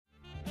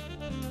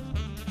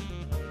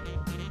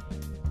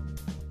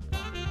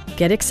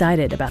Get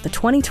excited about the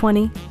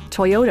 2020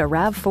 Toyota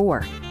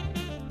RAV4.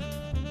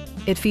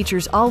 It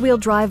features all-wheel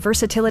drive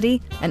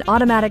versatility, an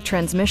automatic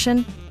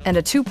transmission, and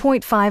a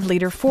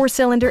 2.5-liter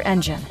four-cylinder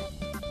engine.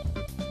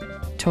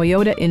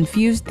 Toyota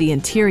infused the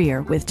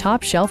interior with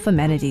top-shelf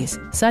amenities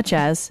such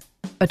as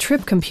a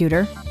trip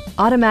computer,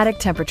 automatic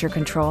temperature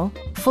control,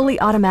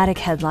 fully automatic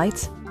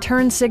headlights,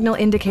 turn signal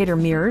indicator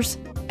mirrors,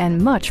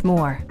 and much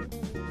more.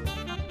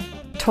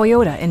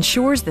 Toyota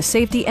ensures the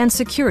safety and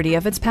security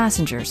of its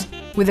passengers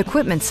with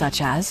equipment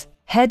such as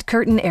head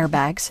curtain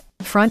airbags,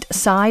 front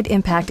side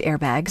impact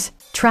airbags,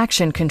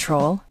 traction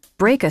control,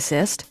 brake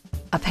assist,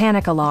 a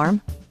panic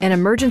alarm, an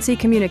emergency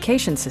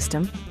communication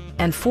system,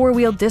 and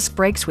four-wheel disc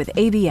brakes with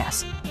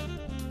ABS.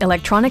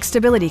 Electronic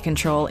stability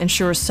control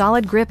ensures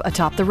solid grip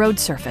atop the road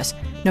surface,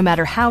 no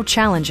matter how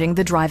challenging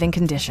the driving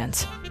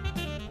conditions.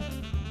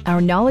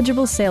 Our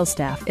knowledgeable sales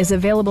staff is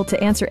available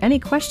to answer any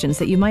questions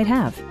that you might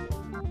have.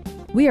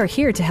 We are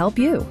here to help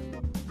you.